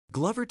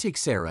Glover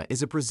Teixeira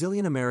is a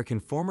Brazilian-American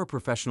former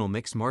professional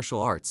mixed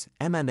martial arts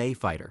 (MMA)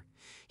 fighter.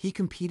 He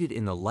competed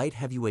in the light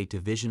heavyweight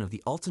division of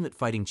the Ultimate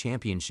Fighting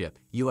Championship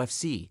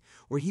 (UFC),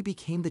 where he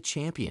became the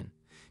champion.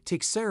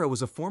 Teixeira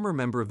was a former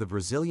member of the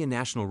Brazilian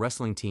national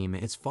wrestling team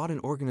and has fought in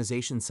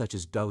organizations such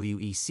as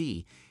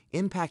WEC,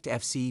 Impact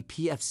FC,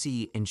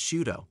 PFC, and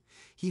Shudo.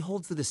 He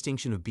holds the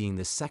distinction of being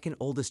the second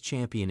oldest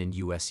champion in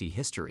UFC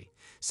history,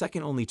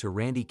 second only to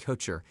Randy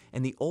Couture,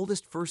 and the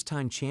oldest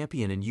first-time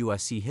champion in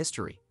UFC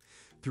history.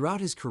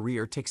 Throughout his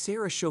career,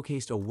 Teixeira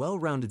showcased a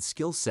well-rounded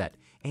skill set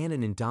and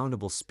an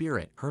indomitable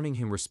spirit, earning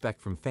him respect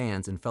from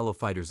fans and fellow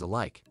fighters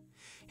alike.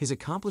 His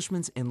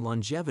accomplishments and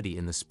longevity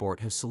in the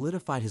sport have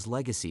solidified his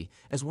legacy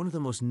as one of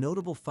the most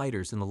notable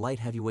fighters in the light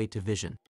heavyweight division.